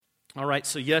All right,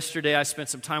 so yesterday I spent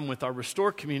some time with our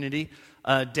Restore community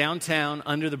downtown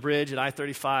under the bridge at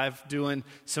I-35 doing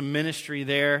some ministry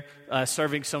there,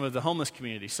 serving some of the homeless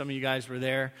community. Some of you guys were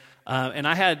there. And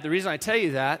the reason I tell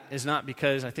you that is not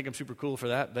because I think I'm super cool for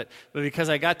that, but because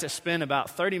I got to spend about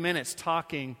 30 minutes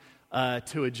talking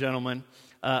to a gentleman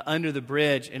under the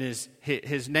bridge, and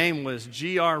his name was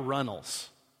G.R. Runnels.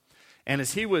 And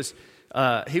as he was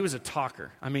a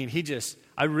talker. I mean,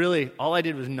 all I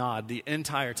did was nod the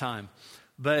entire time.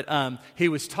 But he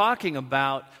was talking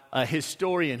about his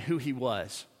story and who he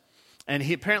was. And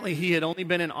apparently he had only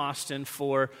been in Austin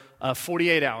for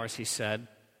 48 hours, he said.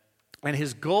 And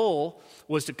his goal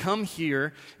was to come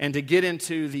here and to get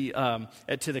into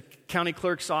to the county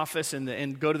clerk's office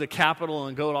and go to the Capitol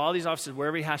and go to all these offices,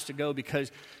 wherever he has to go,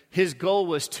 because his goal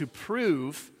was to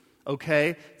prove,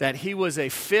 that he was a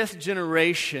fifth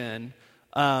generation,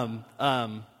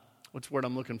 what's the word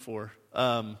I'm looking for?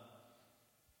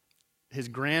 His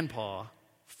grandpa,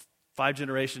 5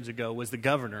 generations ago, was the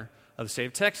governor of the state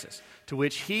of Texas, to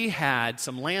which he had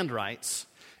some land rights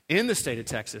in the state of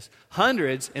Texas,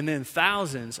 hundreds and then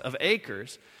thousands of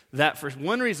acres that for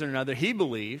one reason or another he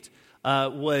believed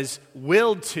was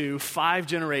willed to 5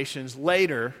 generations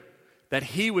later that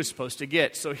he was supposed to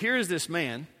get. So here's this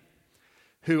man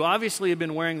who obviously had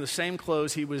been wearing the same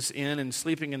clothes he was in and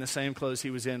sleeping in the same clothes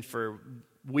he was in for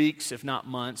weeks, if not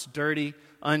months, dirty,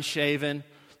 unshaven.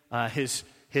 His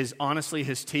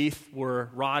teeth were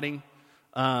rotting.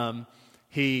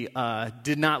 He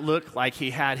did not look like he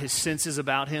had his senses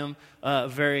about him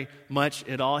very much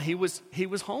at all. He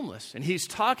was homeless, and he's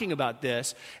talking about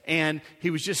this, and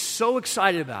he was just so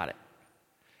excited about it.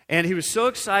 And he was so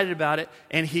excited about it,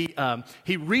 and he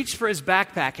reached for his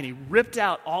backpack, and he ripped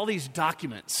out all these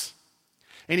documents.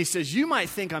 And he says, "You might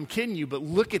think I'm kidding you, but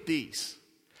look at these."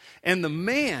 And the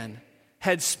man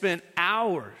had spent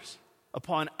hours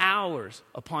upon hours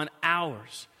upon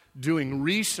hours doing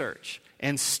research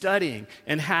and studying,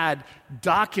 and had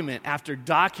document after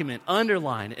document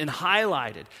underlined and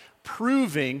highlighted,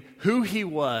 proving who he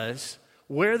was,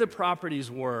 where the properties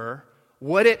were,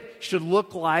 what it should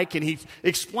look like. And he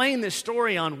explained this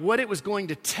story on what it was going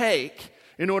to take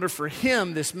in order for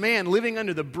him, this man living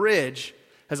under the bridge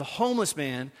as a homeless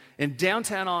man in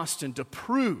downtown Austin, to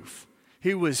prove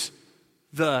he was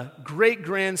the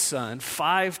great-grandson,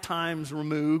 5 times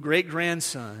removed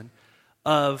great-grandson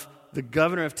of the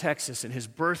governor of Texas, and his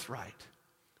birthright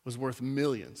was worth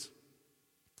millions.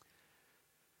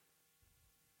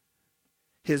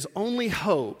 His only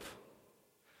hope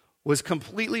was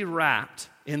completely wrapped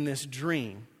in this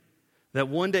dream that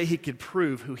one day he could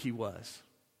prove who he was.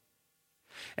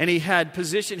 And he had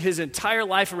positioned his entire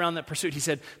life around that pursuit. He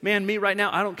said, "Man, me right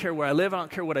now, I don't care where I live, I don't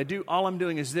care what I do, all I'm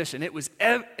doing is this." And it was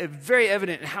very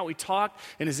evident in how he talked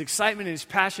and his excitement and his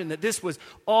passion that this was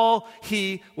all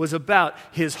he was about.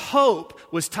 His hope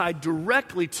was tied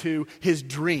directly to his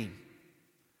dream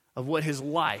of what his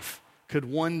life could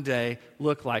one day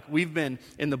look like. We've been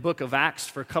in the book of Acts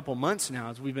for a couple months now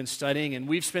as we've been studying, and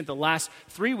we've spent the last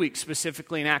 3 weeks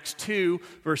specifically in Acts 2,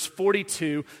 verse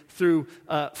 42 through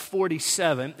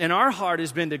 47. And our heart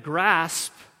has been to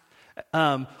grasp,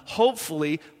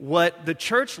 hopefully, what the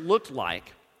church looked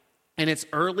like in its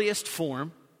earliest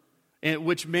form, in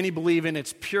which many believe in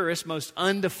its purest, most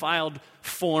undefiled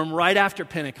form, right after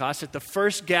Pentecost, at the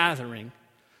first gathering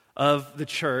of the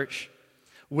church,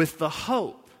 with the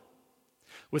hope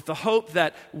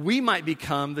that we might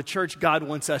become the church God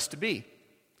wants us to be.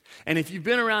 And if you've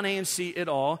been around ANC at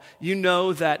all, you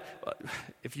know that,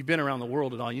 if you've been around the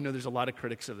world at all, you know there's a lot of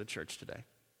critics of the church today,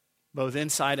 both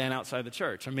inside and outside the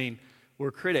church. I mean,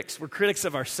 we're critics. We're critics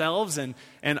of ourselves, and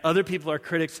other people are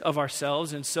critics of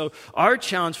ourselves. And so our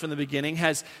challenge from the beginning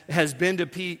has been to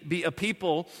be a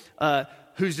people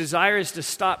whose desire is to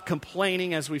stop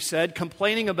complaining, as we've said,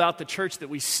 complaining about the church that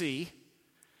we see,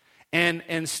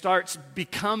 and starts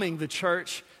becoming the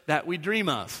church that we dream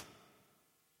of.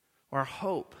 Our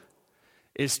hope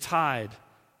is tied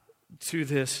to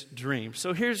this dream.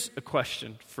 So here's a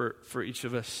question for each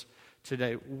of us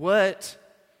today. What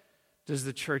does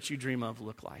the church you dream of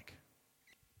look like?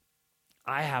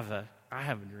 I have a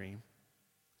dream.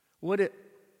 What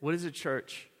is a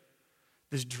church,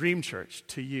 this dream church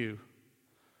to you,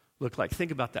 look like?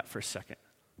 Think about that for a second.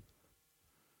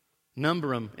 Number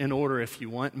them in order if you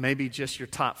want, maybe just your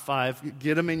top 5.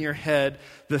 Get them in your head,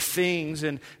 the things.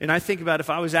 And I think about if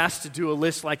I was asked to do a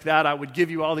list like that, I would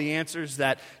give you all the answers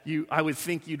that I would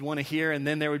think you'd want to hear, and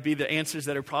then there would be the answers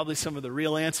that are probably some of the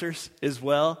real answers as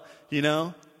well, you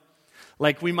know?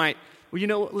 Like we might,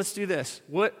 let's do this.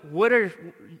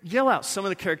 Yell out some of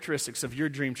the characteristics of your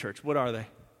dream church. What are they?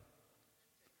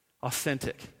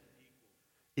 Authentic.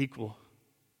 Equal.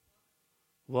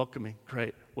 Welcoming.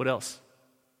 Great. What else?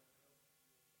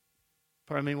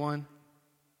 Pardon me, one?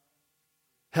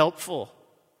 Helpful.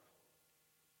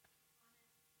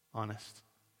 Honest.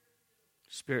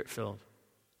 Spirit-filled.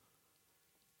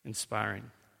 Inspiring.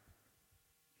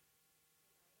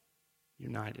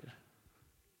 United.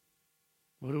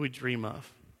 What do we dream of?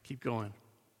 Keep going.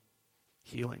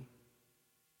 Healing.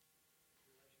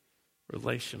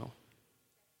 Relational.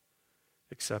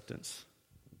 Acceptance.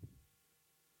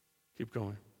 Keep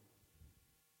going.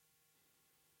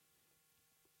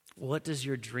 What does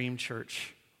your dream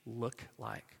church look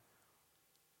like?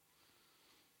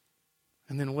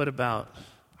 And then what about,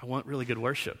 I want really good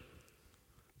worship.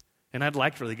 And I'd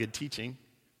like really good teaching.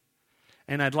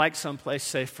 And I'd like someplace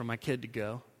safe for my kid to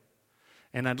go.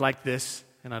 And I'd like this,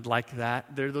 and I'd like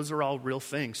that. Those are all real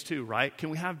things too, right? Can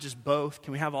we have just both?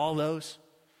 Can we have all those?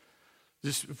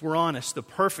 Just, if we're honest,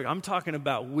 I'm talking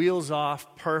about wheels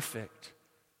off, perfect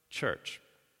church.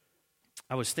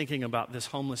 I was thinking about this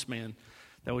homeless man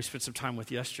that we spent some time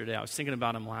with yesterday. I was thinking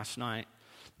about him last night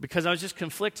because I was just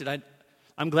conflicted.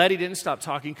 I'm glad he didn't stop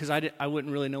talking because I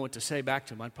wouldn't really know what to say back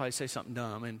to him. I'd probably say something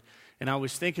dumb. And I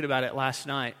was thinking about it last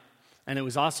night, and it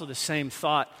was also the same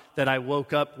thought that I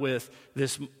woke up with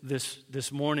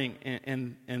this morning,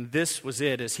 and this was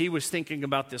it. As he was thinking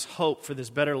about this hope for this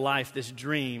better life, this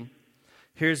dream,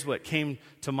 here's what came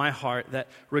to my heart, that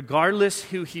regardless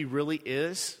who he really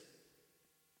is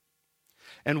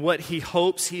and what he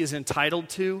hopes he is entitled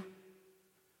to,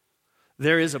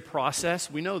 there is a process.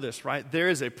 We know this, right? There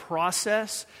is a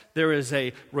process, there is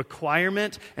a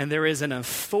requirement, and there is an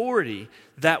authority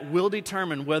that will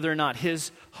determine whether or not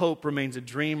his hope remains a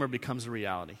dream or becomes a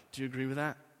reality. Do you agree with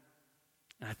that?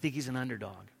 And I think he's an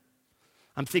underdog.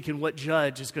 I'm thinking, what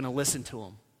judge is going to listen to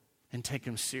him and take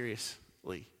him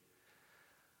seriously?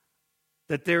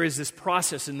 That there is this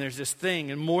process and there's this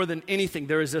thing, and more than anything,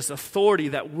 there is this authority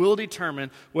that will determine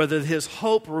whether his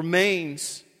hope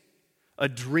remains a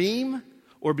dream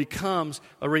or becomes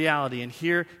a reality. And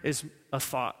here is a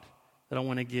thought that I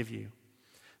want to give you.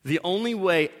 The only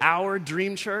way our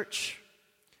dream church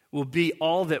will be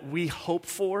all that we hope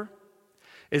for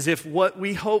is if what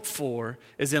we hope for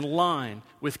is in line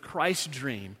with Christ's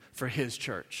dream for his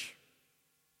church.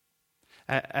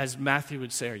 As Matthew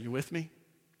would say, are you with me?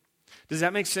 Does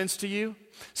that make sense to you?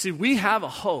 See, we have a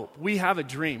hope. We have a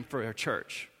dream for our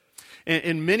church.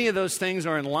 And many of those things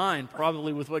are in line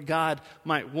probably with what God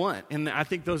might want. And I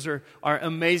think those are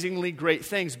amazingly great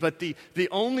things. But the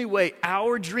only way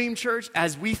our dream church,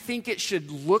 as we think it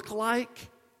should look like,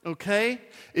 okay,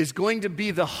 is going to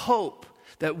be the hope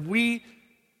that we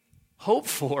hope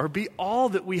for, be all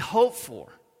that we hope for,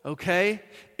 okay,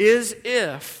 is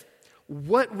if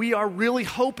what we are really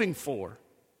hoping for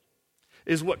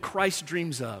is what Christ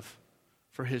dreams of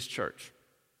for his church.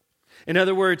 In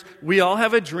other words, we all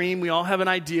have a dream, we all have an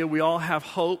idea, we all have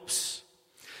hopes.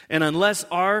 And unless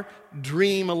our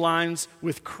dream aligns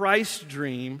with Christ's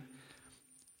dream,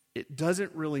 it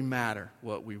doesn't really matter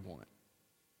what we want.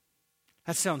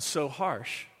 That sounds so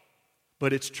harsh,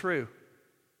 but it's true.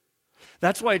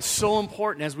 That's why it's so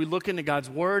important as we look into God's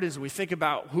Word, as we think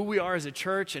about who we are as a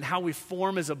church and how we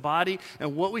form as a body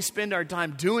and what we spend our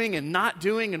time doing and not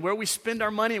doing and where we spend our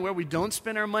money and where we don't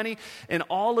spend our money and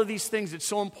all of these things. It's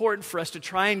so important for us to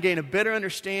try and gain a better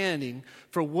understanding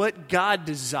for what God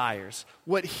desires,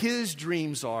 what his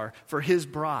dreams are for his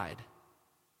bride.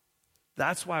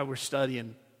 That's why we're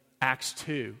studying Acts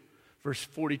 2, verse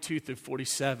 42 through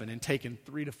 47 and taking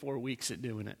 3 to 4 weeks at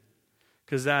doing it,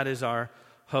 because that is our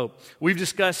hope. We've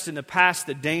discussed in the past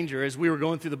the danger, as we were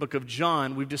going through the book of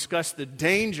John, we've discussed the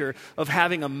danger of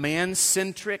having a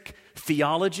man-centric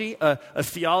theology, a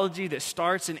theology that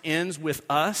starts and ends with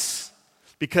us,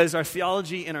 because our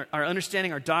theology and our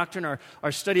understanding, our doctrine,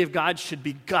 our study of God should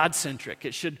be God-centric.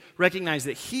 It should recognize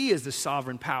that he is the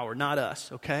sovereign power, not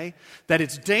us, okay? That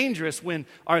it's dangerous when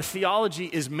our theology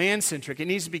is man-centric. It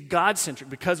needs to be God-centric,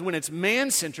 because when it's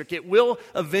man-centric, it will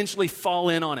eventually fall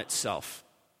in on itself.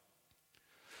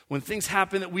 When things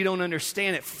happen that we don't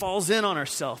understand, it falls in on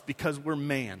ourselves because we're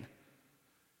man.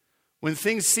 When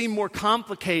things seem more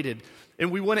complicated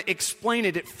and we want to explain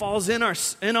it, it falls in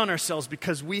on ourselves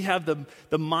because we have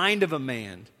the mind of a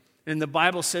man. And the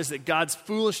Bible says that God's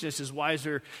foolishness is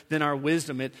wiser than our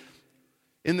wisdom.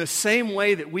 In the same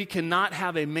way that we cannot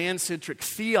have a man-centric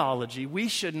theology, we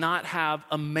should not have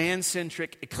a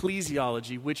man-centric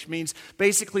ecclesiology, which means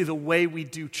basically the way we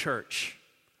do church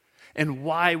and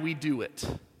why we do it.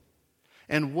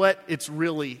 And what it's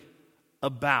really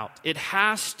about. It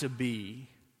has to be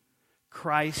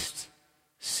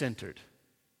Christ-centered.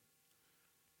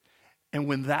 And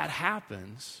when that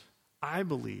happens, I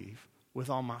believe with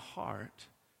all my heart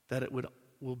that it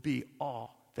will be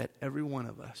all that every one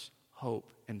of us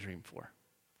hope and dream for.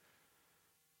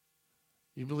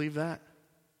 You believe that?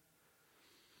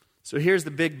 So here's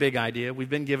the big idea. We've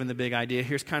been given the big idea.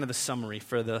 Here's kind of the summary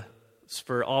for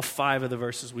all 5 of the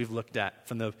verses we've looked at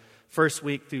from the first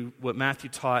week through what Matthew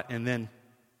taught and then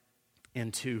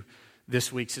into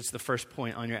this week's. It's the first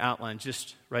point on your outline.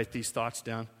 Just write these thoughts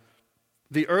down.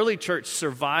 The early church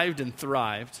survived and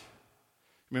thrived.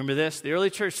 Remember this? The early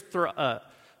church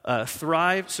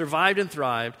survived and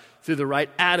thrived through the right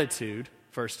attitude,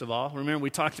 first of all. Remember, we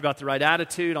talked about the right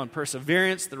attitude on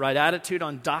perseverance, the right attitude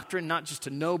on doctrine, not just to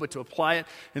know, but to apply it,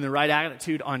 and the right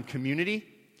attitude on community.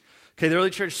 Okay, the early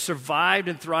church survived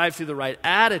and thrived through the right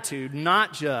attitude,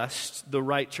 not just the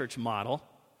right church model.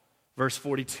 Verse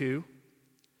 42.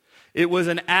 It was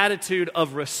an attitude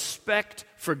of respect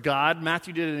for God.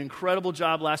 Matthew did an incredible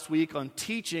job last week on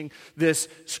teaching this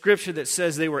scripture that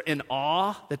says they were in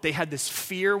awe, that they had this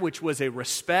fear, which was a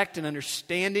respect and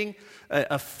understanding,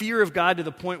 a fear of God to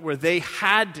the point where they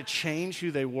had to change who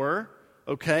they were,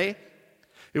 okay?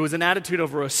 It was an attitude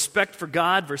of respect for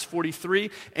God, verse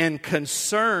 43, and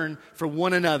concern for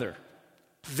one another.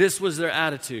 This was their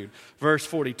attitude. Verse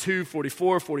 42,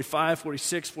 44, 45,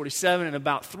 46, 47, and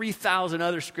about 3,000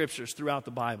 other scriptures throughout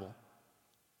the Bible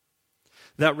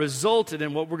that resulted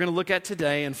in what we're going to look at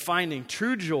today in finding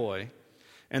true joy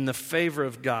and the favor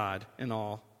of God in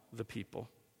all the people.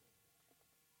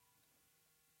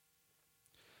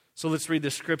 So let's read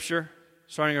this scripture.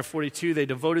 Starting at 42, they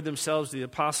devoted themselves to the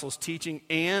apostles' teaching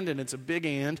and it's a big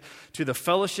and, to the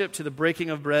fellowship, to the breaking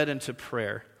of bread, and to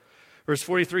prayer. Verse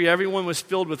 43, everyone was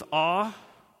filled with awe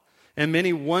and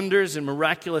many wonders and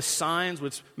miraculous signs,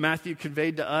 which Matthew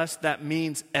conveyed to us. That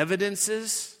means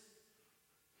evidences.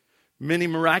 Many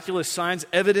miraculous signs,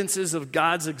 evidences of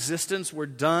God's existence were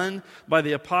done by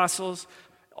the apostles.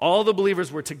 All the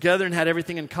believers were together and had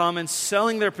everything in common,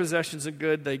 selling their possessions and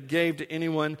goods they gave to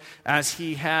anyone as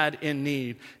he had in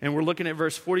need. And we're looking at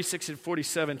verse 46 and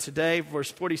 47 today.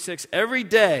 Verse 46, every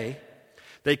day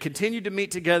they continued to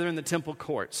meet together in the temple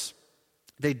courts.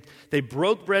 They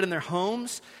broke bread in their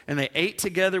homes, and they ate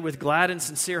together with glad and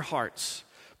sincere hearts,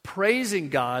 praising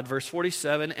God, verse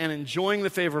 47, and enjoying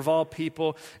the favor of all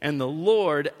people. And the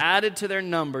Lord added to their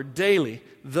number daily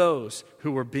those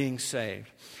who were being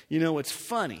saved. You know, it's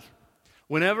funny.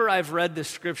 Whenever I've read this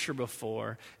scripture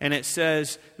before, and it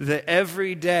says that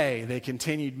every day they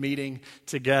continued meeting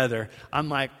together, I'm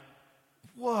like,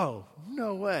 whoa,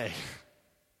 no way.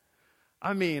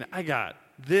 I mean, I got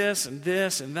this and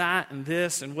this and that and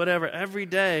this and whatever every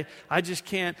day. I just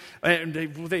can't. And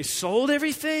they sold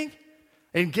everything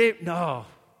and gave. No,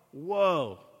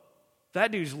 whoa,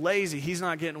 that dude's lazy. He's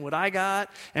not getting what I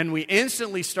got. And we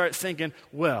instantly start thinking,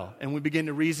 well, and we begin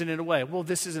to reason it away. Well,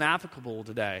 this isn't applicable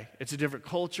today. It's a different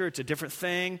culture. It's a different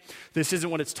thing. This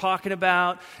isn't what it's talking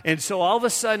about. And so all of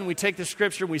a sudden we take the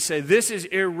scripture and we say, this is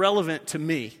irrelevant to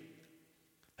me.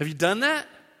 Have you done that?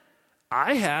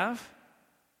 I have.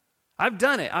 I've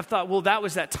done it. I've thought, well, that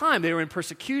was that time. They were in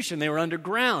persecution. They were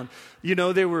underground. You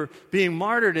know, they were being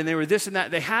martyred and they were this and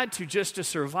that. They had to just to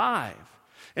survive.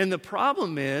 And the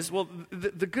problem is, well,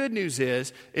 the good news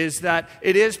is that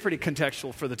it is pretty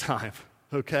contextual for the time,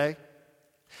 okay?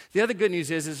 The other good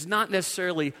news is it's not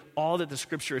necessarily all that the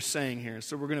scripture is saying here.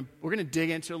 So we're gonna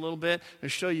dig into it a little bit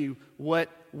and show you what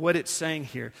it's saying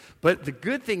here. But the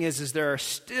good thing is there are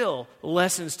still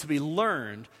lessons to be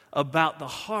learned about the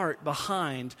heart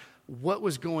behind what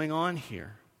was going on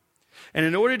here. And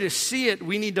in order to see it,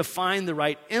 we need to find the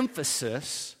right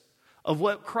emphasis of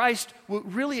what Christ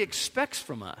really expects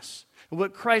from us,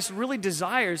 what Christ really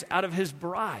desires out of his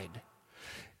bride.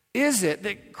 Is it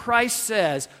that Christ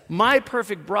says, my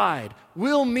perfect bride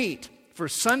will meet for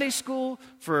Sunday school,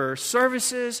 for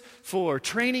services, for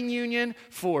training union,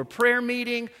 for prayer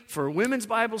meeting, for women's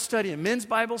Bible study and men's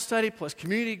Bible study, plus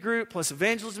community group, plus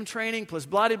evangelism training, plus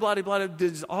blah, blah, blah, blah,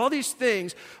 blah. All these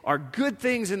things are good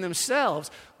things in themselves,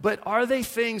 but are they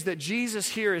things that Jesus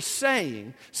here is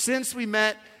saying, since we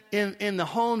met in the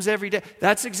homes every day?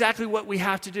 That's exactly what we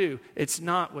have to do. It's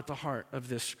not what the heart of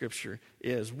this scripture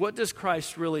is. What does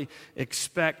Christ really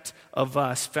expect of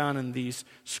us found in these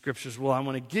scriptures? Well, I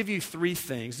want to give you 3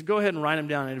 things. Go ahead and write them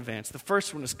down in advance. The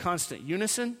first one is constant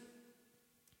unison.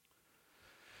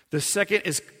 The second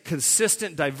is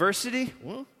consistent diversity.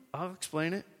 Well, I'll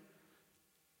explain it.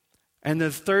 And the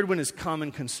third one is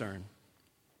common concern.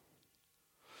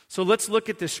 So let's look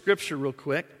at this scripture real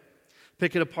quick.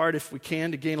 Pick it apart if we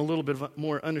can to gain a little bit of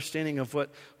more understanding of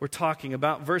what we're talking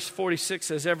about. Verse 46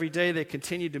 says, every day they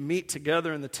continued to meet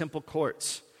together in the temple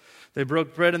courts. They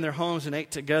broke bread in their homes and ate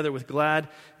together with glad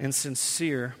and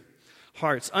sincere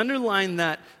hearts. Underline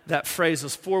that phrase,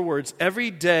 those 4 words,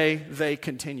 every day they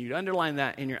continued. Underline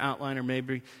that in your outline or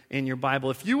maybe in your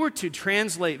Bible. If you were to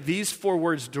translate these 4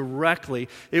 words directly,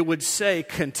 it would say,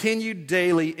 continued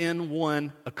daily in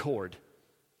one accord.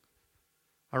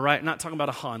 All right, not talking about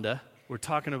a Honda. We're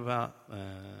talking about...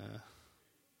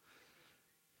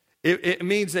 It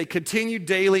means they continued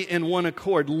daily in one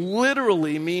accord,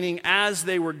 literally meaning as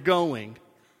they were going.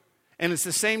 And it's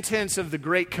the same tense of the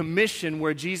Great Commission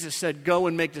where Jesus said, go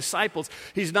and make disciples.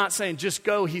 He's not saying just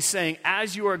go. He's saying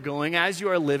as you are going, as you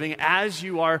are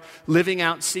living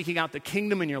out, seeking out the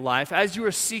kingdom in your life, as you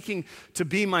are seeking to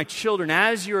be my children,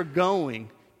 as you are going,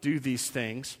 do these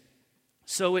things.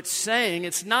 So it's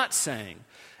not saying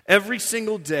every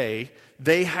single day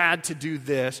they had to do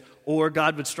this or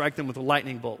God would strike them with a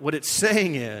lightning bolt. What it's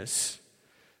saying is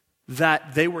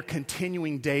that they were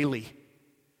continuing daily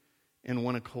in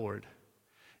one accord.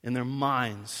 In their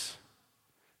minds,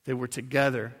 they were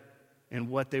together in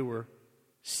what they were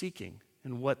seeking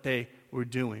and what they were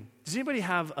doing. Does anybody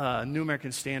have a New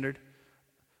American Standard?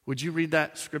 Would you read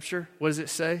that scripture? What does it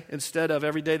say? Instead of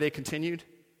every day they continued?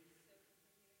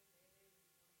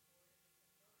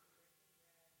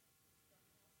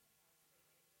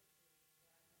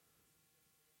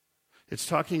 It's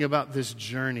talking about this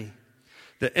journey.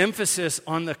 The emphasis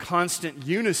on the constant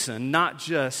unison, not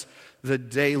just the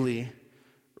daily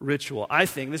ritual. I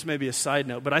think, this may be a side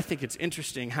note, but I think it's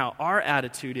interesting how our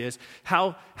attitude is,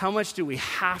 how much do we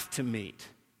have to meet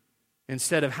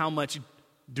instead of how much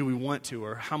do we want to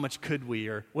or how much could we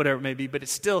or whatever it may be. But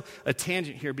it's still a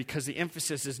tangent here because the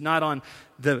emphasis is not on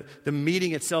the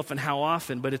meeting itself and how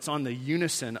often, but it's on the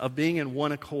unison of being in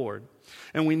one accord.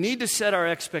 And we need to set our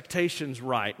expectations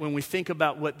right when we think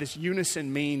about what this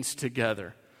unison means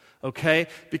together, okay?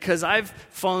 Because I've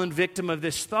fallen victim of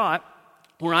this thought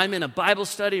where I'm in a Bible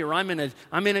study or I'm in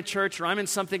a church or I'm in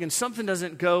something and something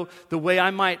doesn't go the way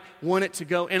I might want it to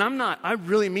go. And I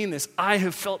really mean this. I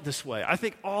have felt this way. I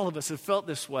think all of us have felt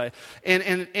this way.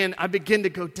 And I begin to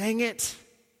go, dang it,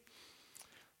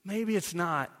 maybe it's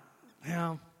not.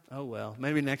 Oh well,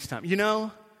 maybe next time. You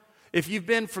know, if you've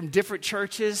been from different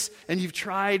churches and you've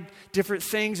tried different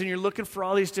things and you're looking for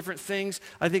all these different things,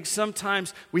 I think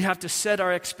sometimes we have to set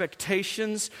our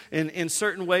expectations in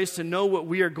certain ways to know what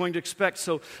we are going to expect.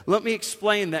 So let me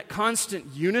explain that constant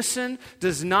unison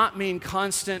does not mean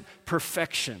constant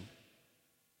perfection.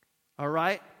 All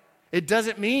right? It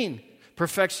doesn't mean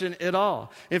perfection at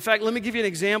all. In fact, let me give you an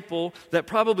example that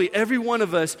probably every one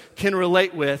of us can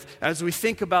relate with as we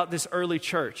think about this early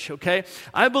church, okay?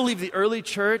 I believe the early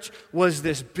church was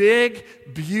this big,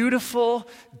 beautiful,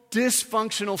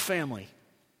 dysfunctional family.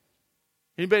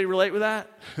 Anybody relate with that?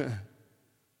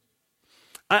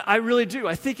 I really do.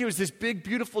 I think it was this big,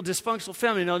 beautiful, dysfunctional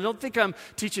family. Now, don't think I'm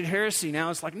teaching heresy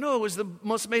now. It's like, no, it was the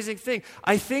most amazing thing.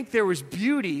 I think there was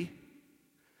beauty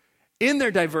in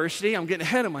their diversity. I'm getting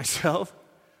ahead of myself.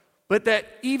 But that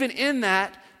even in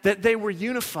that they were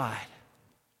unified.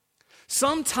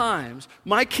 Sometimes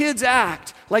my kids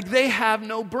act like they have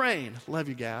no brain. Love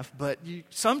you, Gav. But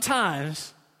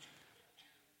sometimes,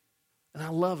 and I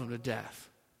love them to death.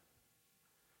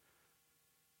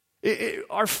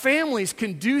 Our families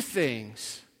can do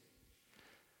things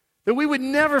that we would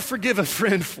never forgive a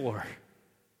friend for.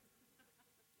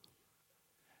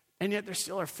 And yet they're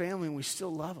still our family and we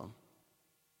still love them.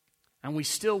 And we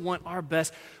still want our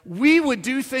best. We would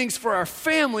do things for our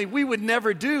family we would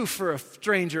never do for a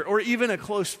stranger or even a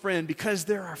close friend because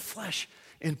they're our flesh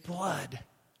and blood.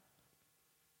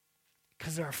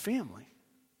 Because they're our family.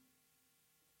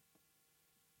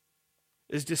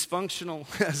 As dysfunctional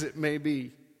as it may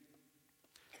be.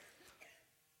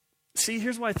 See,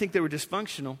 here's why I think they were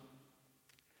dysfunctional.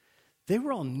 They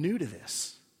were all new to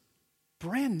this.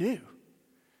 Brand new.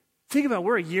 Think about,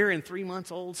 we're a year and 3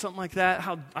 months old, something like that.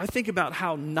 I think about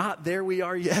how not there we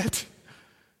are yet.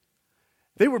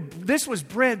 This was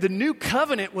the new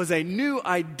covenant was a new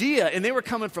idea, and they were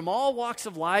coming from all walks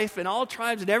of life and all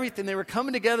tribes and everything. They were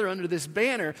coming together under this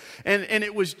banner, and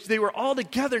they were all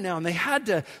together now, and they had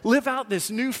to live out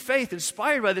this new faith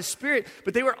inspired by the Spirit,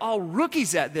 but they were all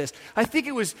rookies at this. I think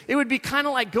it would be kind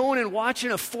of like going and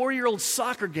watching a 4-year-old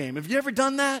soccer game. Have you ever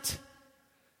done that?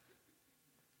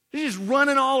 They're just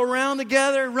running all around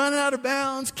together, running out of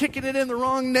bounds, kicking it in the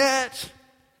wrong net.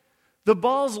 The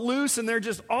ball's loose and they're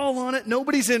just all on it.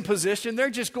 Nobody's in position. They're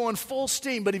just going full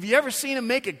steam. But have you ever seen them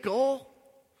make a goal?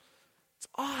 It's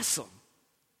awesome.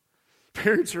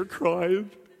 Parents are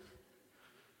crying.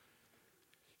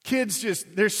 Kids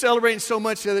they're celebrating so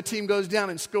much the other team goes down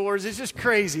and scores. It's just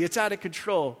crazy. It's out of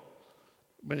control.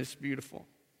 But it's beautiful.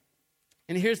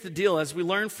 And here's the deal. As we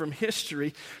learn from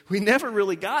history, we never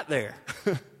really got there.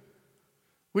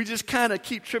 We just kind of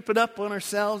keep tripping up on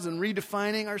ourselves and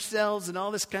redefining ourselves and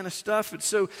all this kind of stuff. And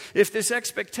so if this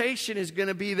expectation is going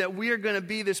to be that we are going to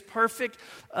be this perfect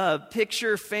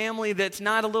picture family that's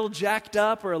not a little jacked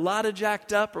up or a lot of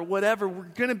jacked up or whatever, we're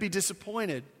going to be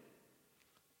disappointed.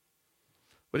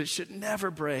 But it should never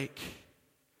break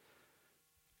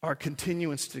our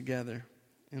continuance together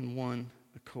in one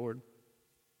accord.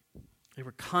 They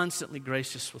were constantly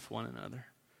gracious with one another.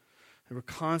 They were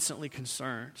constantly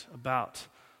concerned about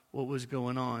what was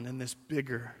going on in this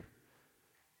bigger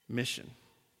mission.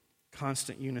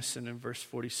 Constant unison in verse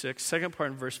 46. Second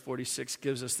part in verse 46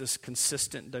 gives us this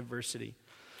consistent diversity.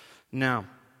 Now,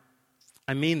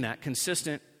 I mean that,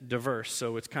 consistent, diverse,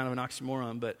 so it's kind of an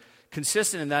oxymoron, but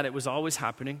consistent in that it was always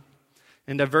happening.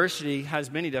 And diversity has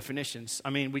many definitions. I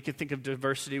mean, we could think of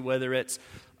diversity whether it's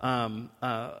different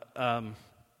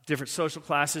social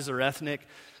classes or ethnic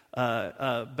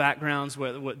backgrounds,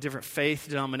 what different faith,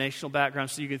 denominational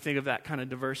backgrounds, so you can think of that kind of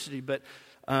diversity. But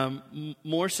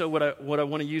more so what I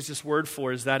want to use this word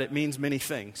for is that it means many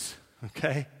things,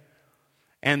 okay?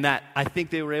 And that I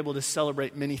think they were able to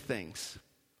celebrate many things.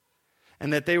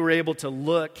 And that they were able to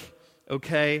look,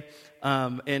 okay,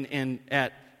 and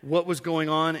at what was going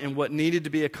on and what needed to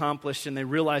be accomplished, and they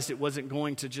realized it wasn't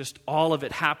going to just, all of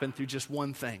it happen through just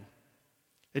one thing.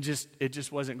 It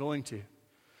just wasn't going to.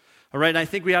 All right, and I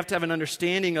think we have to have an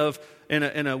understanding of,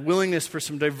 and a willingness for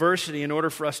some diversity in order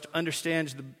for us to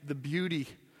understand the beauty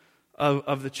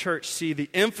of the church. See, the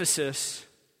emphasis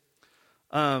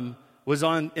was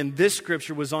on, in this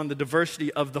scripture, was on the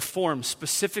diversity of the form,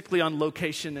 specifically on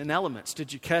location and elements.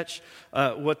 Did you catch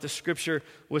what the scripture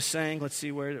was saying? Let's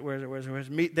see, where's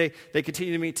they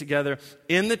continue to meet together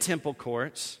in the temple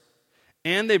courts,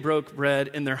 and they broke bread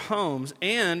in their homes,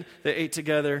 and they ate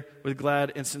together with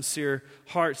glad and sincere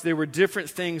hearts. There were different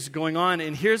things going on,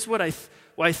 and here's why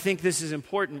I think this is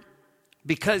important.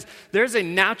 Because there's a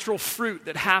natural fruit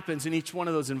that happens in each one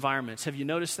of those environments. Have you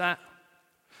noticed that?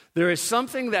 There is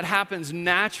something that happens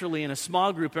naturally in a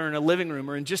small group or in a living room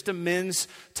or in just a men's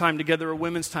time together or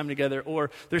women's time together, or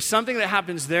there's something that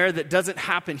happens there that doesn't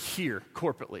happen here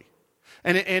corporately.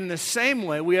 And in the same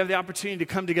way, we have the opportunity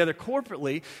to come together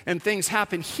corporately, and things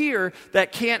happen here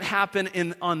that can't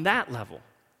happen on that level.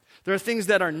 There are things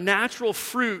that are natural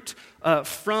fruit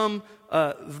from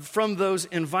those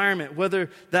environments,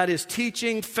 whether that is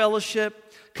teaching,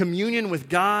 fellowship, communion with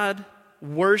God,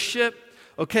 worship.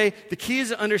 Okay, the key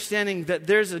is understanding that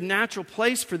there's a natural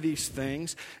place for these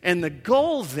things, and the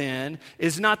goal then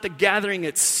is not the gathering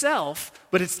itself,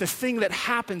 but it's the thing that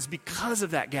happens because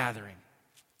of that gathering.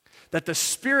 That the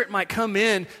Spirit might come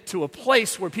in to a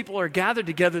place where people are gathered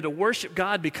together to worship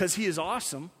God because He is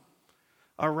awesome,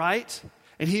 all right?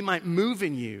 And He might move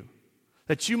in you,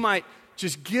 that you might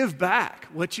just give back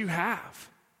what you have,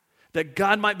 that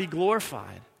God might be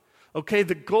glorified. Okay,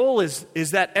 the goal is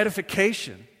that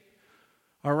edification,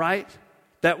 all right?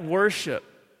 That worship,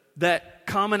 that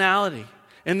commonality.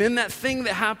 And then that thing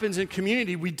that happens in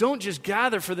community, we don't just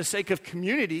gather for the sake of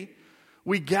community.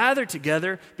 We gather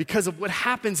together because of what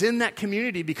happens in that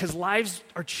community, because lives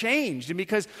are changed and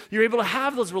because you're able to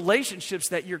have those relationships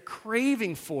that you're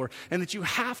craving for and that you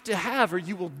have to have, or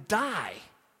you will die.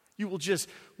 You will just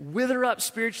wither up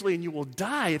spiritually and you will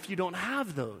die if you don't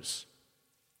have those.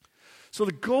 So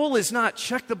the goal is not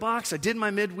check the box, I did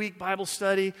my midweek Bible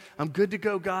study, I'm good to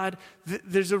go, God.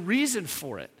 There's a reason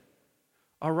for it.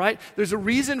 All right? There's a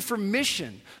reason for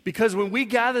mission, because when we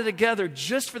gather together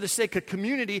just for the sake of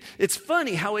community, it's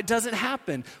funny how it doesn't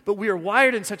happen, but we are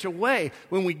wired in such a way.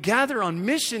 When we gather on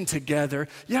mission together,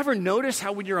 you ever notice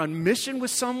how when you're on mission with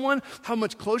someone, how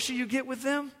much closer you get with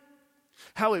them?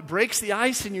 How it breaks the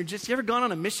ice, and you ever gone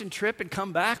on a mission trip and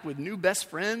come back with new best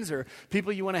friends or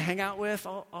people you want to hang out with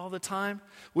all the time?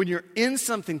 When you're in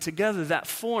something together, that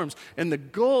forms. And the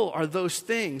goal are those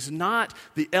things, not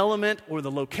the element or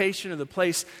the location or the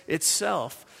place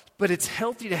itself. But it's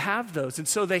healthy to have those. And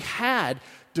so they had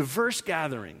diverse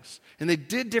gatherings, and they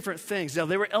did different things. Now,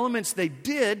 there were elements they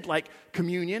did, like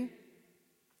communion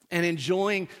and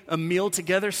enjoying a meal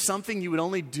together, something you would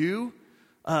only do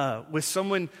with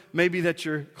someone maybe that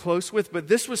you're close with, but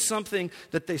this was something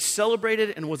that they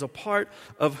celebrated and was a part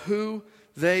of who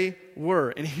they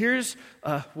were. And here's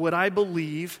what I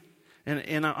believe,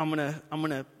 and I'm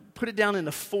gonna put it down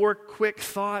into 4 quick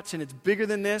thoughts, and it's bigger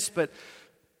than this, but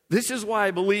this is why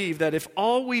I believe that if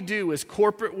all we do is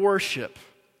corporate worship,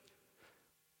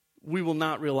 we will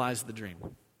not realize the dream.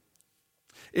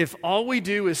 If all we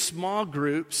do is small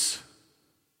groups,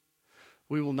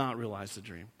 we will not realize the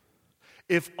dream.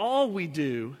 If all we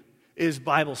do is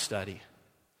Bible study,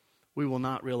 we will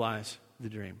not realize the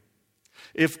dream.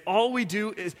 If all we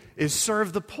do is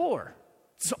serve the poor,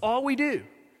 it's all we do,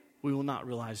 we will not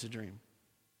realize the dream.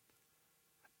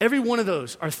 Every one of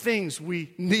those are things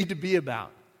we need to be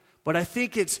about. But I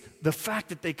think it's the fact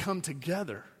that they come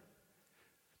together.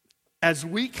 As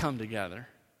we come together,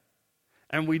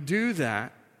 and we do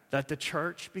that, that the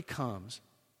church becomes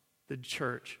the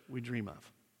church we dream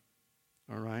of.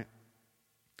 All right?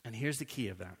 And here's the key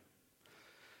of that.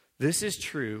 This is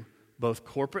true both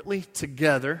corporately,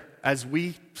 together, as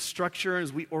we structure,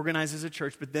 as we organize as a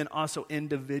church, but then also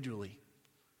individually.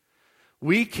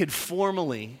 We could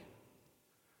formally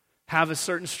have a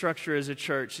certain structure as a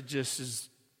church that just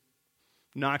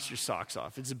knocks your socks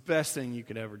off. It's the best thing you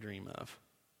could ever dream of.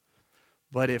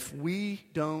 But if we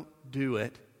don't do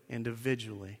it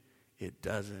individually, it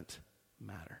doesn't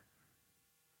matter.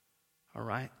 All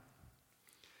right?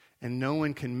 And no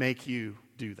one can make you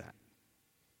do that.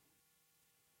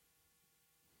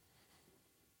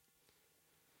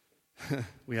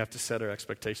 We have to set our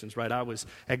expectations right. I was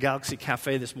at Galaxy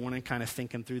Cafe this morning kind of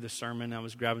thinking through the sermon. I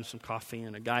was grabbing some coffee,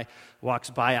 and a guy walks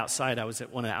by outside. I was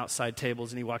at one of the outside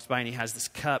tables, and he walks by, and he has this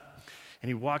cup. And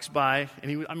he walks by,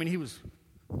 and he was,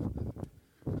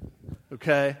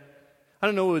 okay? I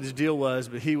don't know what his deal was,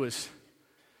 but he was,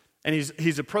 and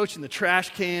he's approaching the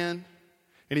trash can,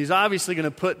 and he's obviously going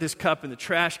to put this cup in the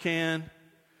trash can.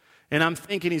 And I'm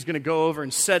thinking he's going to go over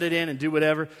and set it in and do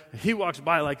whatever. And he walks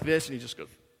by like this, and he just goes,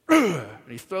 and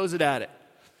he throws it at it.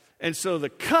 And so the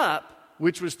cup,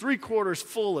 which was 3/4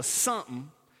 full of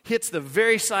something, hits the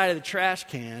very side of the trash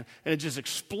can, and it just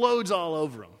explodes all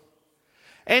over him.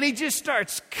 And he just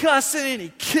starts cussing, and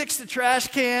he kicks the trash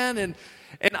can, and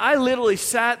I literally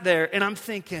sat there, and I'm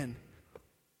thinking,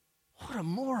 what a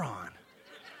moron.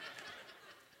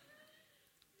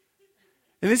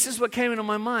 And this is what came into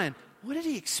my mind. What did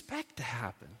he expect to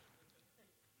happen?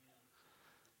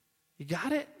 You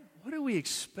got it? What do we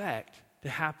expect to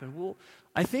happen? Well,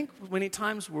 I think many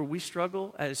times where we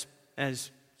struggle as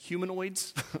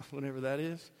humanoids, whatever that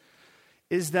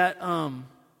is that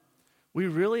we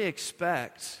really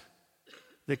expect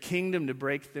the kingdom to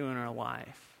break through in our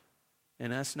life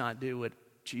and us not do what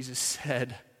Jesus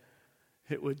said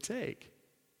it would take.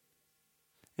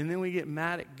 And then we get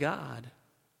mad at God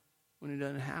when it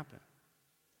doesn't happen.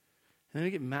 And then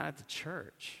we get mad at the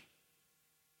church.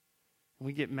 And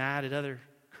we get mad at other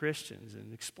Christians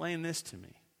and explain this to me.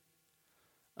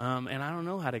 And I don't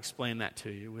know how to explain that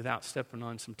to you without stepping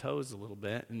on some toes a little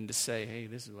bit and to say, hey,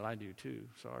 this is what I do too.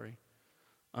 Sorry.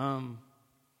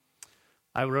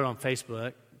 I wrote on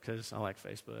Facebook, because I like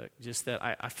Facebook, just that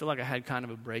I feel like I had kind of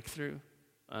a breakthrough.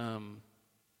 And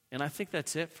I think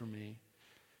that's it for me,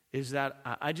 is that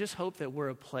I just hope that we're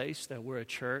a place, that we're a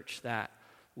church, that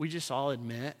we just all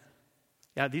admit,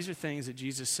 yeah, these are things that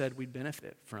Jesus said we'd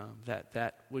benefit from,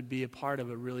 that would be a part of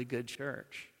a really good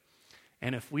church.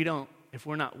 And if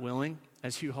we're not willing,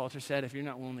 as Hugh Halter said, if you're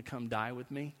not willing to come die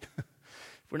with me,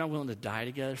 if we're not willing to die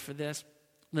together for this,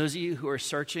 those of you who are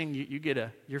searching,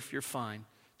 you're fine.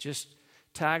 Just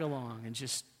tag along and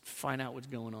just find out what's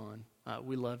going on.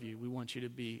 We love you. We want you to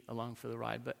be along for the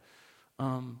ride. But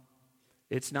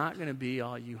it's not going to be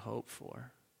all you hope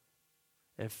for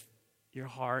if your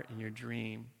heart and your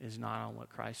dream is not on what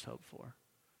Christ hoped for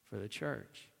the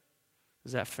church.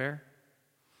 Is that fair?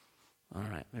 All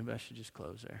right, maybe I should just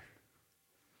close there.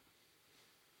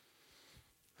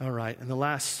 All right, and the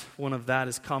last one of that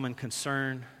is common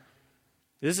concern.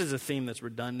 This is a theme that's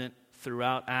redundant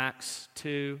throughout Acts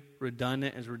 2,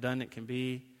 redundant as redundant can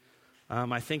be.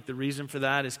 I think the reason for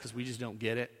that is because we just don't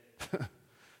get it.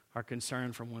 Our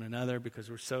concern for one another, because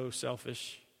we're so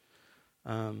selfish.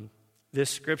 This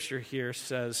scripture here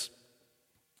says,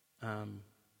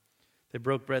 they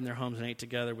broke bread in their homes and ate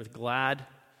together with glad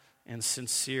and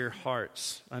sincere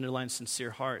hearts. Underline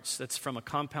sincere hearts. That's from a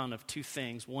compound of two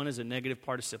things. One is a negative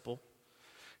participle,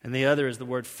 and the other is the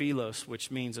word philos,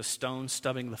 which means a stone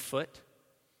stubbing the foot.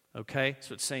 Okay?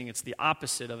 So it's saying it's the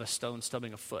opposite of a stone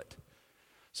stubbing a foot.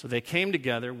 So they came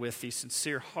together with these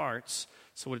sincere hearts.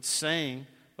 So what it's saying,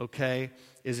 okay,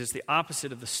 is it's the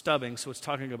opposite of the stubbing. So it's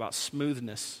talking about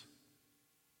smoothness.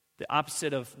 The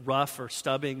opposite of rough or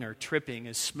stubbing or tripping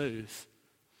is smooth.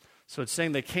 So it's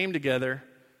saying they came together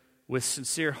with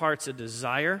sincere hearts, a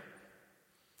desire,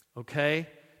 okay,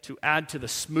 to add to the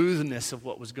smoothness of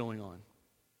what was going on.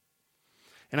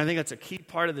 And I think that's a key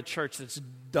part of the church that's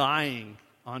dying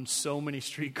on so many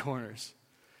street corners,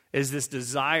 is this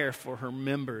desire for her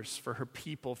members, for her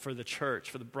people, for the church,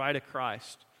 for the bride of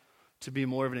Christ, to be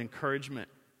more of an encouragement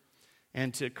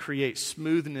and to create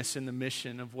smoothness in the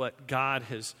mission of what God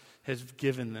has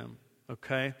given them,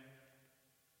 okay?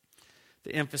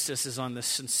 The emphasis is on the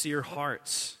sincere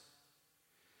hearts.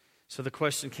 So the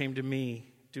question came to me,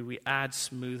 do we add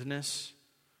smoothness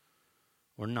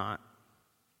or not.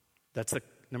 That's the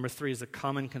number 3 is a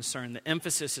common concern. The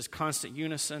emphasis is constant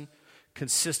unison,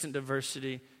 consistent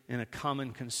diversity, and a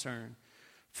common concern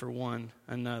for one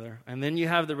another. And then you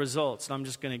have the results, and I'm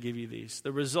just going to give you these.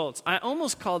 The results. I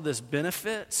almost called this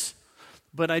benefits,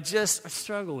 but I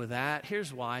struggle with that.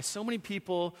 Here's why. So many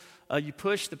people, you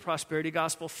push the prosperity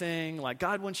gospel thing, like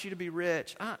God wants you to be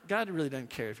rich. God really doesn't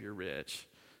care if you're rich.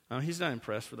 He's not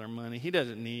impressed with our money. He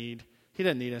doesn't need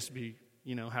us to be,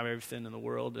 have everything in the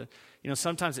world.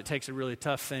 Sometimes it takes a really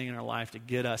tough thing in our life to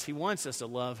get us. He wants us to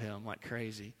love him like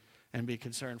crazy and be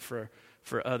concerned for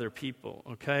other people,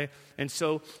 okay? And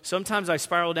so sometimes I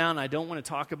spiral down and I don't want to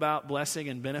talk about blessing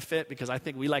and benefit because I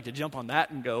think we like to jump on that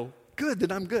and go, good,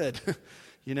 then I'm good,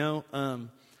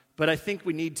 But I think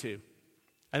we need to.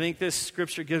 I think this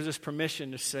scripture gives us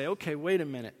permission to say, okay, wait a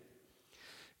minute.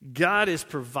 God is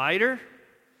provider.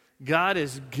 God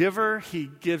is giver. He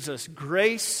gives us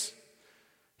grace.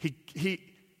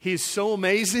 He's so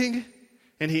amazing,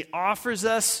 and he offers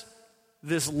us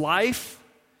this life.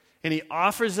 And he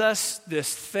offers us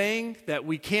this thing that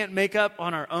we can't make up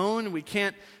on our own. We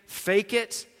can't fake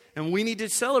it. And we need to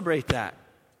celebrate that.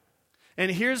 And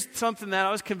here's something that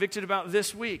I was convicted about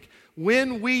this week.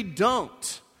 When we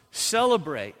don't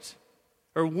celebrate,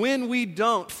 or when we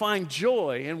don't find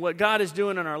joy in what God is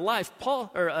doing in our life,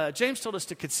 James told us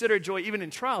to consider joy even in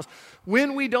trials.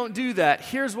 When we don't do that,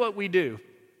 here's what we do.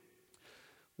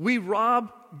 We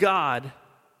rob God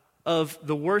of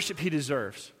the worship he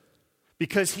deserves.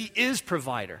 Because he is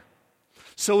provider.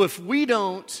 So if we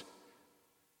don't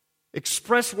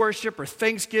express worship or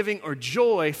thanksgiving or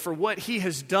joy for what he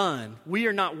has done, we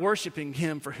are not worshiping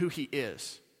him for who he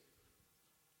is.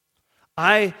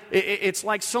 It's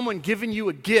like someone giving you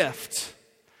a gift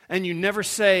and you never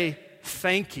say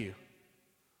thank you,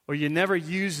 or you never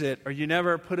use it, or you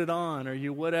never put it on, or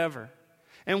you whatever.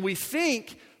 And we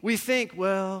think,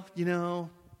 well,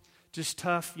 just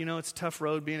tough, it's a tough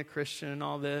road being a Christian and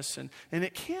all this, and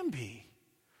it can be,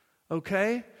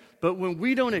 okay? But when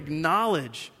we don't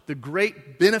acknowledge the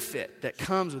great benefit that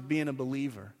comes with being a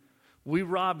believer, we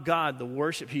rob God the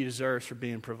worship he deserves for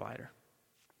being provider.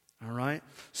 All right?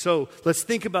 So let's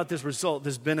think about this result,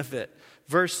 this benefit.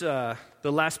 The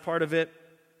last part of it,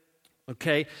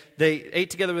 okay, they ate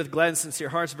together with glad and sincere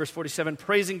hearts, verse 47,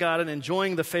 praising God and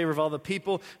enjoying the favor of all the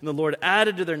people, and the Lord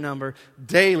added to their number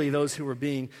daily those who were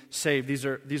being saved. These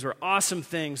are awesome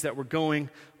things that were going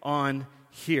on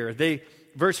here.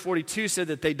 Verse 42 said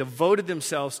that they devoted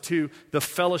themselves to the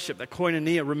fellowship, the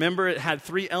koinonia. Remember, it had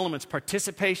 3 elements: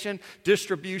 participation,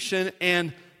 distribution,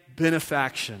 and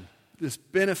benefaction. This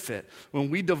benefit. When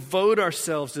we devote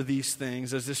ourselves to these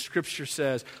things, as the scripture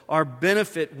says, our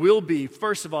benefit will be,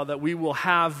 first of all, that we will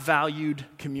have valued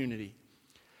community.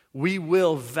 We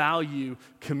will value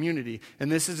community.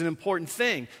 And this is an important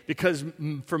thing because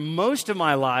for most of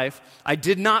my life, I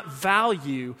did not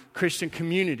value Christian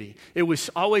community. It was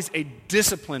always a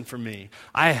discipline for me.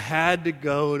 I had to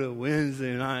go to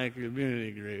Wednesday night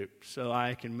community group so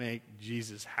I can make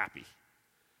Jesus happy.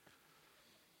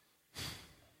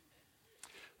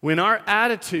 When our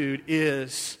attitude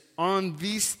is on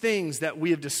these things that we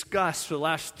have discussed for the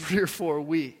last 3 or 4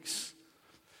 weeks,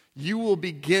 you will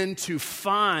begin to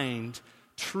find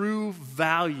true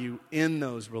value in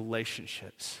those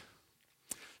relationships.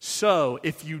 So,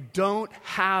 if you don't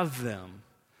have them,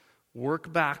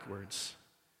 work backwards,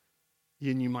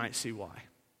 and you might see why.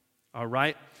 All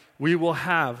right? We will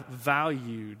have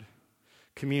valued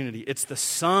community. It's the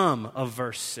sum of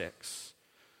verse 6.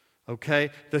 Okay?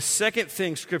 The second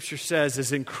thing Scripture says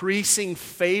is increasing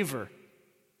favor.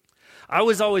 I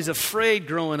was always afraid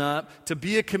growing up to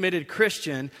be a committed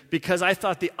Christian because I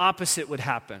thought the opposite would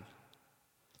happen.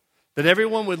 That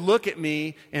everyone would look at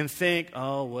me and think,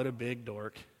 oh, what a big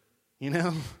dork.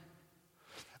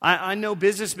 I know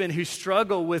businessmen who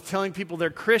struggle with telling people they're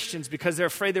Christians because they're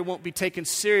afraid they won't be taken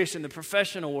serious in the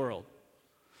professional world.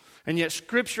 And yet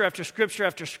Scripture after Scripture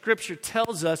after Scripture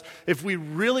tells us if we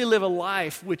really live a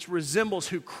life which resembles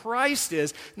who Christ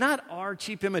is, not our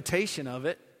cheap imitation of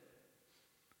it,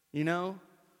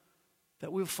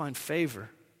 that we'll find favor.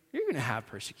 You're going to have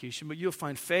persecution, but you'll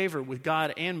find favor with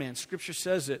God and man. Scripture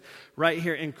says it right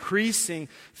here, increasing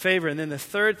favor. And then the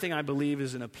third thing I believe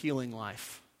is an appealing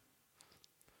life.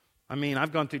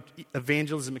 I've gone through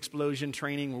evangelism explosion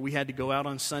training where we had to go out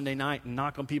on Sunday night and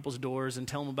knock on people's doors and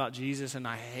tell them about Jesus, and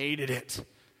I hated it.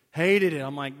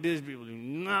 I'm like, these people do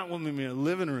not want me in the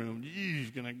living room.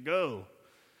 You're going to go.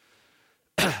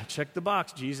 Check the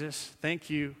box, Jesus. Thank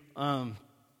you. But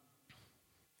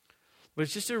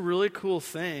it's just a really cool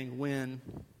thing when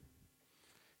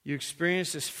You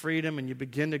experience this freedom and you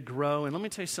begin to grow. And let me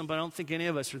tell you something, I don't think any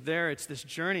of us are there. It's this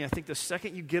journey. I think the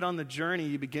second you get on the journey,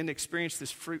 you begin to experience this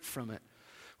fruit from it,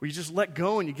 where you just let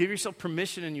go and you give yourself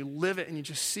permission and you live it and you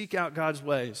just seek out God's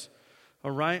ways, all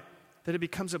right? That it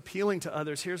becomes appealing to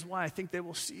others. Here's why. I think they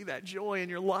will see that joy in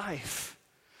your life.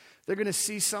 They're going to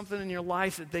see something in your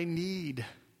life that they need,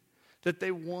 that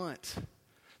they want.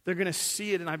 They're going to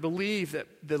see it, and I believe that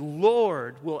the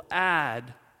Lord will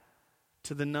add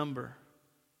to the number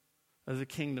of the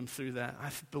kingdom through that. I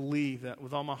believe that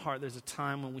with all my heart. There's a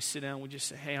time when we sit down and we just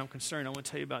say, hey, I'm concerned, I want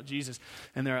to tell you about Jesus.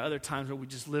 And there are other times where we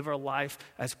just live our life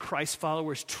as Christ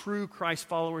followers, true Christ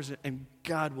followers, and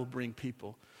God will bring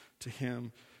people to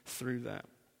him through that.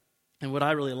 And what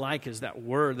I really like is that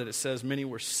word that it says many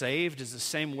were saved is the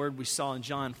same word we saw in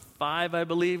John 5, I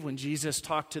believe, when Jesus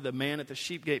talked to the man at the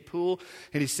sheep gate pool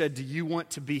and he said, do you want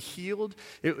to be healed?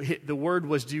 The word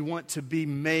was, do you want to be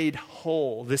made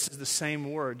whole? This is the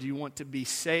same word. Do you want to be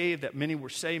saved? That many were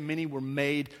saved, many were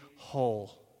made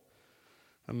whole.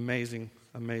 Amazing,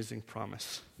 amazing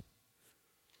promise.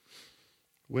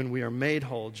 When we are made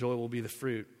whole, joy will be the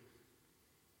fruit.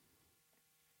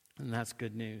 And that's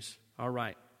good news. All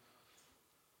right.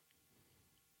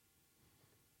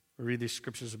 We read these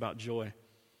scriptures about joy.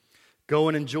 Go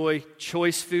and enjoy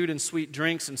choice food and sweet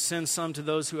drinks and send some to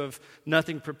those who have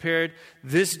nothing prepared.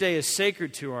 This day is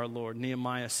sacred to our Lord,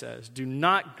 Nehemiah says. Do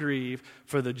not grieve,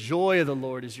 for the joy of the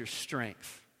Lord is your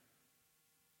strength.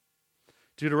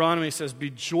 Deuteronomy says, be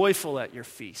joyful at your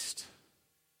feast.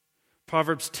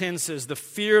 Proverbs 10 says, the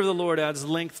fear of the Lord adds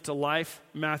length to life.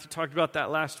 Matthew talked about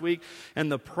that last week.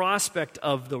 And the prospect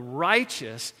of the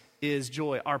righteous is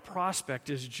joy. Our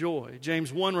prospect is joy.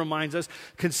 James 1 reminds us,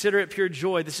 consider it pure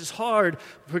joy. This is hard,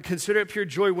 but consider it pure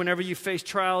joy whenever you face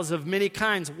trials of many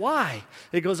kinds. Why?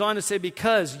 It goes on to say,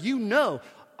 because you know.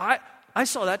 I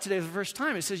saw that today for the first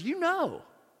time. It says, you know.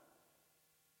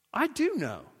 I do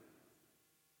know.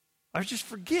 I just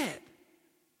forget.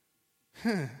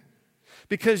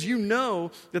 Because you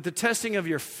know that the testing of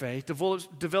your faith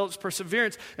develops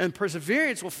perseverance, and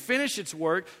perseverance will finish its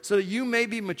work so that you may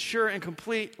be mature and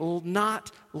complete, not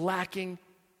lacking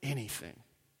anything.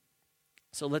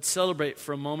 So let's celebrate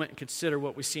for a moment and consider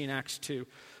what we see in Acts 2.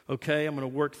 Okay, I'm going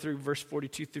to work through verse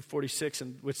 42 through 46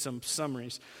 and with some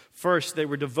summaries. First, they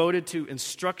were devoted to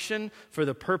instruction for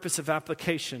the purpose of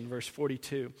application, verse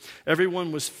 42.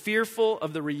 Everyone was fearful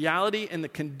of the reality and the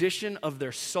condition of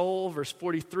their soul, verse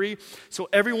 43. So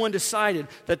everyone decided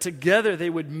that together they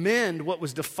would mend what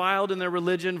was defiled in their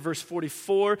religion, verse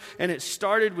 44. And it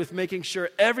started with making sure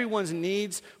everyone's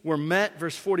needs were met,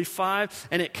 verse 45.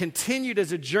 And it continued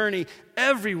as a journey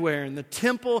everywhere, in the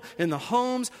temple, in the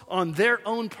homes, on their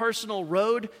own personal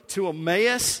road to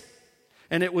Emmaus.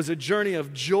 And it was a journey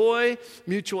of joy,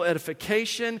 mutual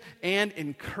edification, and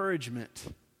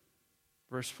encouragement.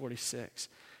 Verse 46.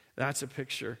 That's a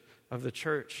picture of the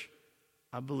church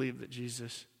I believe that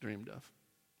Jesus dreamed of.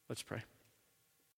 Let's pray.